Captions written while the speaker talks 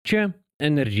Čia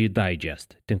Energy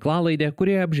Digest, tinklalaidė,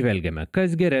 kurioje apžvelgiame,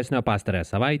 kas geresnio pastarąją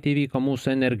savaitę įvyko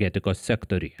mūsų energetikos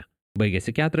sektoriuje.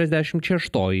 Baigėsi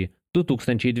 46-oji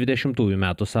 2020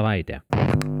 metų savaitė.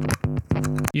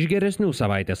 Iš geresnių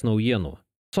savaitės naujienų.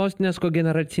 Sostinės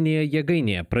kogeneracinėje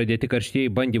jėgainėje pradėti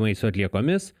karštieji bandymai su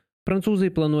atliekomis,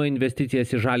 prancūzai planuoja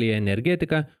investicijas į žaliąją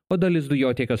energetiką, o dalis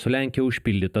dujotiekio su Lenkija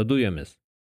užpildyta dujomis.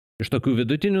 Iš tokių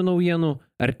vidutinių naujienų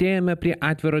artėjame prie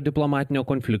atviro diplomatinio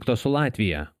konflikto su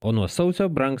Latvija, o nuo sausio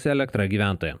brangs elektra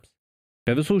gyventojams.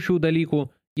 Be visų šių dalykų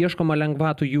ieškoma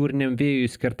lengvatų jūriniam vėjui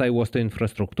skirtai uosto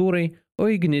infrastruktūrai, o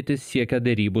Ignitis siekia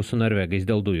derybų su norvegais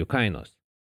dėl dujų kainos.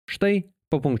 Štai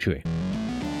papunkčiui.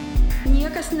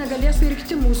 Niekas negalės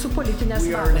pirkti mūsų politinės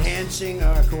valios.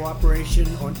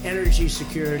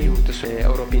 Jungti su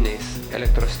europiniais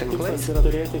elektros tinklais. Yra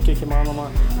turėti kiek įmanoma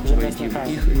žemesnę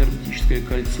kainą. Их энергетическое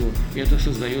кольцо. Это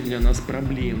создает для нас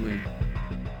проблемы.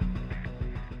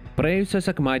 Praėjusio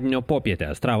sekmadienio popietę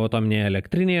Astravo atominėje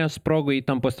elektrinėje sprogo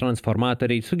įtampos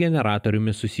transformatoriai su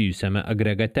generatoriumi susijusiame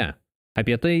agregate.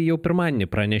 Apie tai jau pirmadienį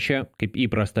pranešė, kaip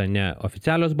įprasta, ne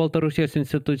oficialios Baltarusijos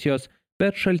institucijos,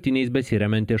 bet šaltiniais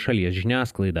besiremianti šalies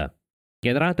žiniasklaida.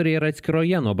 Generatoriai yra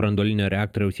atskiroje nuo branduolinio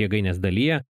reaktoriaus jėgainės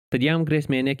dalyje, tad jam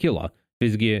grėsmė nekilo.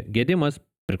 Visgi gedimas,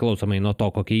 priklausomai nuo to,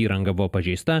 kokia įranga buvo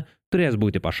pažeista, turės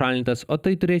būti pašalintas, o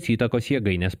tai turės įtakos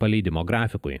jėgainės paleidimo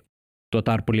grafikui. Tuo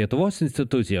tarpu Lietuvos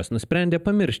institucijos nusprendė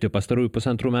pamiršti pastarųjų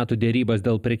 1,5 metų dėrybas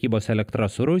dėl prekybos elektra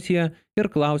su Rusija ir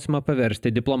klausimą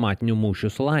paversti diplomatiniu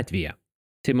mūšiu su Latvija.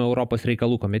 Seimo Europos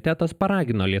reikalų komitetas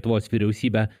paragino Lietuvos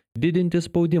vyriausybę didinti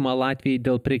spaudimą Latvijai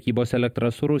dėl prekybos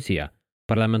elektra su Rusija.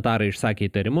 Parlamentarai išsakė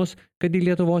įtarimus, kad į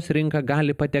Lietuvos rinką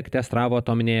gali patekti Astravo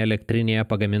atominėje elektrinėje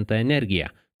pagaminta energija,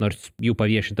 nors jų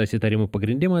paviešintas įtarimų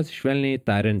pagrindimas, švelniai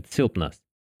tariant, silpnas.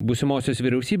 Būsimosios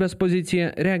vyriausybės pozicija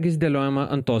regis dėliojama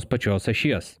ant tos pačios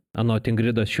ašies. Anot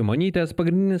Ingridos Šimonytės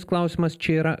pagrindinis klausimas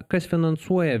čia yra, kas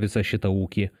finansuoja visą šitą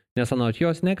ūkį, nes anot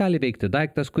jos negali veikti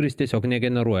daiktas, kuris tiesiog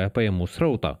negeneruoja pajamų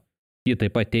srauto. Ji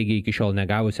taip pat teigia iki šiol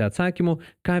negavusi atsakymų,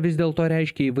 ką vis dėlto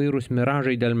reiškia įvairūs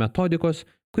miražai dėl metodikos,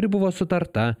 kuri buvo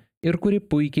sutarta ir kuri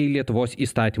puikiai Lietuvos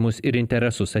įstatymus ir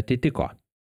interesus atitiko.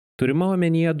 Turima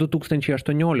omenyje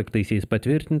 2018-aisiais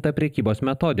patvirtinta prekybos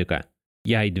metodika.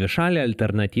 Jai dvišalę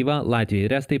alternatyvą Latvija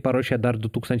ir Estai paruošė dar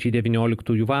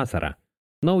 2019 vasarą.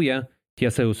 Nauja,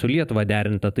 tiesa jau su Lietuva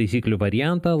derinta taisyklių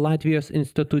variantą Latvijos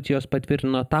institucijos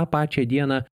patvirtino tą pačią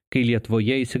dieną, kai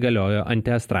Lietuvoje įsigaliojo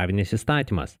antiastravinis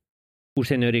įstatymas.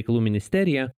 Užsienio reikalų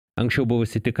ministerija, anksčiau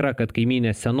buvusi tikra, kad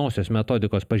kaimynės senosios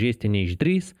metodikos pažeisti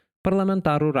neišdrys,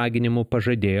 parlamentarų raginimų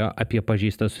pažadėjo apie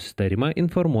pažeistą susitarimą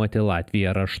informuoti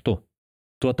Latviją raštu.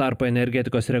 Tuo tarpu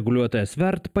energetikos reguliuotojas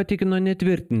VERT patikino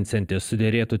netvirtinsiantis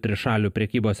sudėrėtų trišalių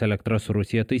prekybos elektra su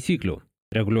Rusija taisyklių.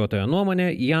 Reguliuotojo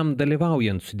nuomonė, jam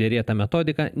dalyvaujant sudėrėta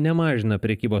metodika nemažina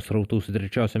prekybos srautų su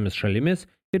trečiosiomis šalimis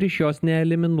ir iš jos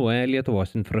neeliminuoja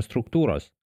Lietuvos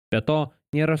infrastruktūros. Be to,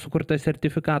 nėra sukurta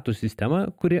sertifikatų sistema,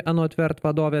 kuri anot VERT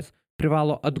vadovės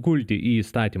privalo atgulti į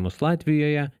įstatymus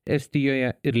Latvijoje,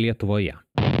 Estijoje ir Lietuvoje.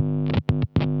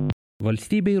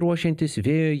 Valstybei ruošiantis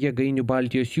vėjo jėgainių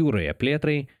Baltijos jūroje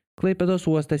plėtrai, Klaipėdos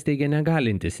uostas teigia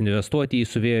negalintis investuoti į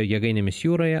su vėjo jėgainėmis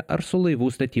jūroje ar su laivų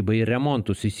statybai ir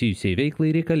remontų susijusiai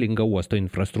veiklai reikalingą uosto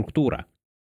infrastruktūrą.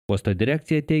 Uosto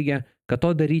direkcija teigia, kad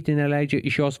to daryti neleidžia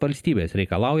iš jos valstybės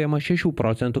reikalaujama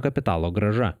 6% kapitalo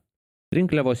grąža.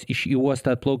 Rinkliavos iš į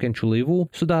uostą atplaukiančių laivų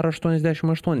sudaro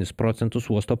 88%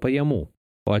 uosto pajamų,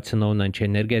 o atsinaujinančią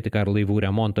energetiką ar laivų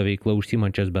remonto veiklą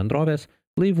užsiimančias bendrovės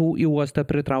laivų į uostą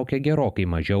pritraukia gerokai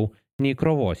mažiau nei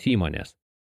krovos įmonės.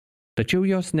 Tačiau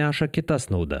jos neša kitas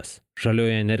naudas.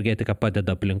 Žalioji energetika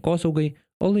padeda aplinkosaugai,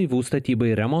 o laivų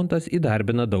statybai ir remontas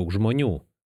įdarbina daug žmonių.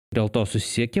 Dėl to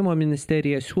susisiekimo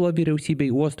ministerija siūlo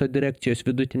vyriausybei uosto direkcijos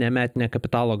vidutinę metinę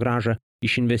kapitalo grąžą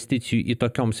iš investicijų į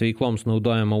tokioms veikloms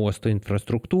naudojamą uosto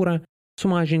infrastruktūrą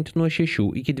sumažinti nuo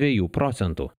 6 iki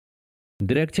 2%.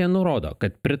 Direkcija nurodo,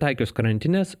 kad pritaikius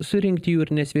karantines surinkti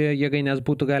jūrinės vėjo jėgainės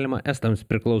būtų galima estams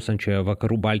priklausančioje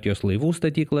Vakarų Baltijos laivų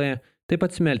statykloje, taip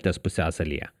pat Smeltės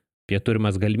pusiasalyje. Apie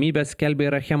turimas galimybės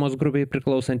skelbia ir Achemos grupei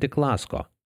priklausanti Klasko.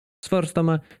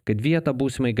 Svarstoma, kad vietą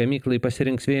būsimai gamyklai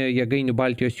pasirinks vėjo jėgainių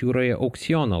Baltijos jūroje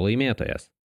aukciono laimėtojas.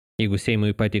 Jeigu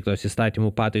Seimui pateiktos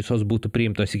įstatymų pataisos būtų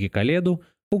priimtos iki Kalėdų,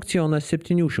 aukcionas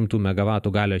 700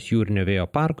 MW galios jūrinio vėjo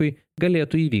parkui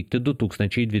galėtų įvykti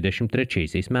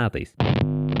 2023 metais.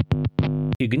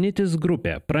 Ignitis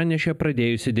grupė pranešė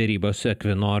pradėjusi dėrybas su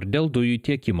Equinor dėl dujų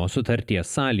tiekimo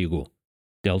sutarties sąlygų.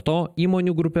 Dėl to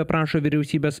įmonių grupė prašo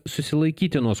vyriausybės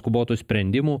susilaikyti nuo skubotų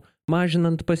sprendimų,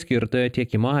 mažinant paskirtojo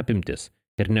tiekimo apimtis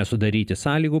ir nesudaryti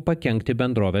sąlygų pakenkti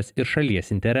bendrovės ir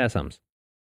šalies interesams.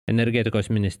 Energetikos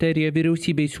ministerija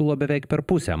vyriausybei siūlo beveik per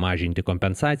pusę mažinti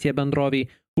kompensaciją bendroviai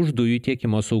už dujų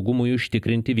tiekimo saugumui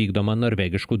užtikrinti vykdomą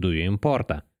norvegiškų dujų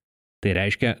importą. Tai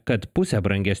reiškia, kad pusę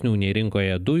brangesnių nei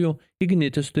rinkoje dujų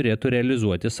Ignitis turėtų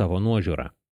realizuoti savo nuožiūrą.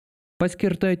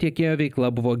 Paskirtojo tiekėjo veikla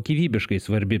buvo gyvybiškai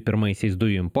svarbi pirmaisiais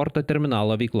dujų importo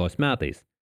terminalo veiklos metais,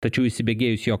 tačiau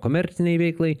įsibėgėjus jo komerciniai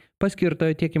veiklai,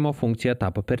 paskirtojo tiekimo funkcija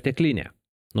tapo perteklinė.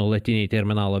 Nuolatiniai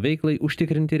terminalo veiklai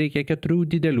užtikrinti reikia 4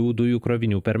 didelių dujų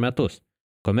krovinių per metus.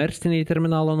 Komerciniai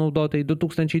terminalo naudotojai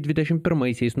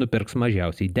 2021-aisiais nupirks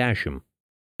mažiausiai 10.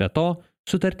 Be to,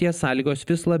 sutarties sąlygos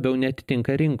vis labiau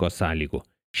netitinka rinkos sąlygų.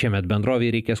 Šiemet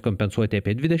bendroviai reikės kompensuoti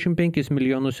apie 25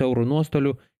 milijonus eurų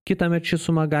nuostolių, kitąmet ši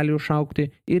suma gali užaugti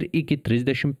ir iki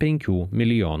 35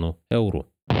 milijonų eurų.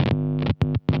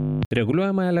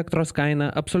 Reguliuojama elektros kaina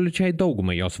absoliučiai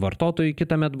daugumai jos vartotojų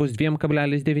kitąmet bus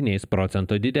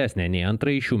 2,9% didesnė nei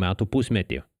antrąjį šių metų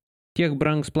pusmetį. Tiek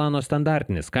brangs plano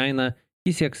standartinis kaina,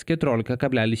 jis sieks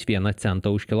 14,1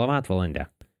 centą už kilovatvalandę.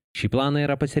 Šį planą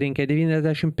yra pasirinkę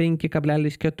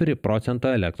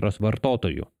 95,4% elektros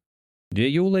vartotojų.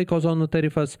 2 laiko zonų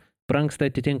tarifas brangsta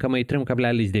atitinkamai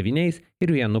 3,9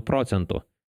 ir 1%,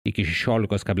 iki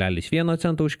 16,1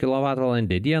 centų už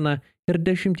kilovatvalandę dieną ir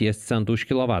 10 centų už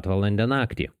kilovatvalandę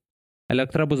naktį.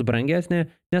 Elektra bus brangesnė,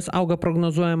 nes auga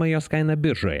prognozuojama jos kaina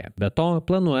biržoje, be to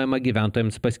planuojama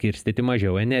gyventojams paskirstyti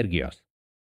mažiau energijos.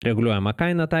 Reguliuojama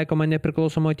kaina taikoma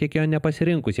nepriklausomo tiekėjo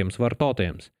nepasirinkusiems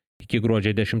vartotojams. Iki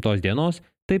gruodžio 10 dienos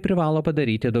tai privalo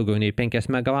padaryti daugiau nei 5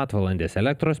 MWh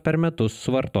elektros per metus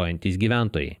suvartojantys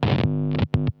gyventojai.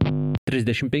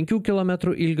 35 km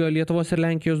ilgio Lietuvos ir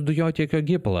Lenkijos dujotiekio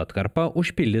GIPL atkarpa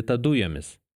užpildyta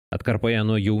dujomis. Atkarpoje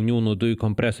nuo Jauniūnų dujų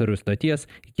kompresorių stoties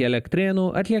iki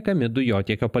Elektrėnų atliekami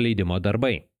dujotiekio paleidimo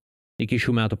darbai. Iki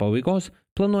šių metų pabaigos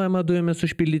planuojama dujomis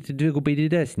užpildyti dvigubai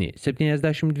didesnį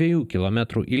 72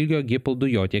 km ilgio GIPL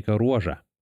dujotiekio ruožą.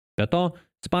 Be to,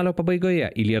 spalio pabaigoje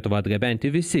į Lietuvą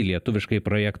atgabenti visi lietuviškai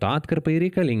projekto atkarpai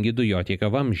reikalingi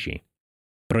dujotiekio vamzdžiai.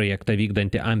 Projektą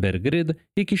vykdanti Amber Grid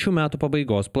iki šių metų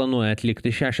pabaigos planuoja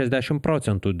atlikti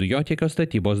 60% dujotiekio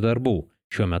statybos darbų,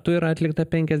 šiuo metu yra atlikta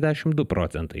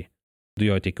 52%.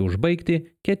 Dujotiekį užbaigti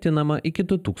ketinama iki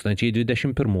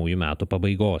 2021 metų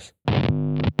pabaigos.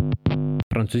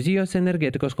 Prancūzijos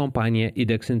energetikos kompanija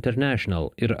IDEX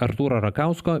International ir Artūro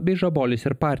Rakausko bei Žabolis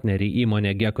ir partneriai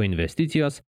įmonė Geko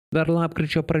investicijos dar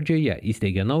lapkričio pradžioje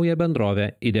įsteigė naują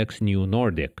bendrovę IDEX New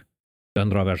Nordic.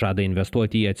 Bendrovė žada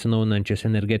investuoti į atsinaujinančius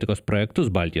energetikos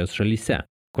projektus Baltijos šalyse,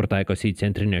 kur taikosi į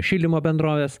centrinio šildymo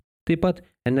bendrovės, taip pat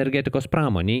energetikos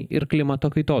pramoniai ir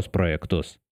klimato kaitos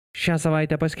projektus. Šią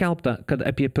savaitę paskelbta, kad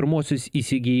apie pirmosius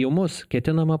įsigijimus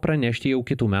ketinama pranešti jau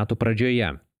kitų metų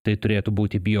pradžioje. Tai turėtų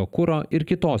būti biokuro ir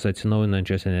kitos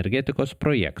atsinaujinančios energetikos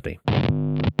projektai.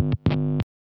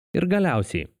 Ir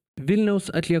galiausiai, Vilniaus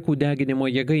atliekų deginimo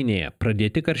jėgainėje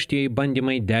pradėti karštieji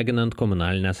bandymai deginant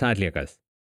komunalinės atliekas.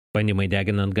 Bandymai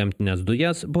deginant gamtinės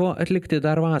dujas buvo atlikti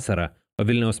dar vasarą, o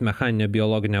Vilniaus mechaninio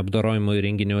biologinio apdorojimo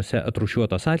įrenginiuose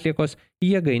atrūšiuotos atliekos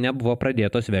į jėgainę buvo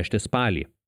pradėtos vežti spalį.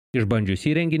 Išbandžius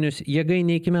įrenginius,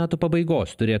 jėgainė iki metų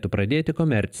pabaigos turėtų pradėti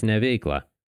komercinę veiklą.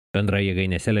 Bendra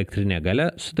jėgainės elektrinė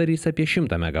galia sudarys apie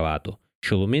 100 MW,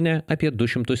 šiluminė apie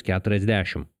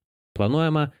 240.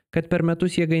 Planuojama, kad per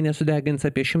metus jėgainė sudegins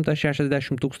apie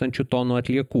 160 000 tonų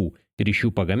atliekų ir iš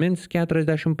jų pagamins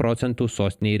 40%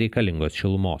 sostiniai reikalingos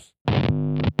šilumos.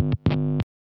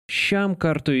 Šiam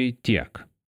kartui tiek.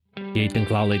 Jei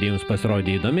tinklalaidė jums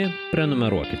pasirodė įdomi,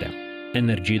 prenumeruokite.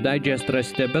 Energy Digest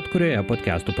rasite bet kurioje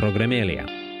podcastų programėlėje.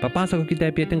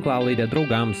 Papasakokite apie tinklalaidę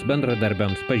draugams,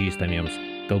 bendradarbiams, pažįstamiems.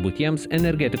 Galbūt jiems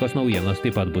energetikos naujienos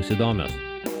taip pat bus įdomios.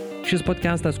 Šis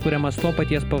podcastas kuriamas to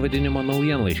paties pavadinimo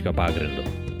naujienlaiškio pagrindu.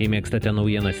 Jei mėgstate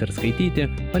naujienas ir skaityti,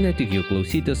 o ne tik jų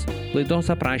klausytis,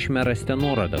 laidos aprašyme rasite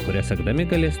nuorodą, kurią sekdami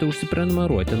galėsite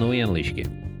užsiprenumeruoti naujienlaiškį.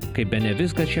 Kaip bene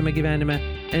viskas šiame gyvenime,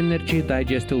 Energy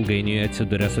Digest ilgainiui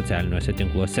atsiduria socialiniuose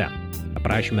tinkluose.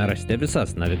 Aprašyme rasite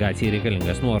visas navigacijai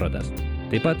reikalingas nuorodas.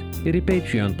 Taip pat ir į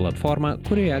Patreon platformą,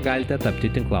 kurioje galite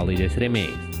tapti tinklalaidės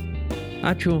rėmėjais.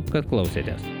 Ačiū, kad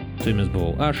klausėtės. Su jumis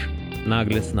buvau aš,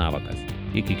 Naglis Navakas.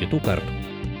 Iki kitų kartų.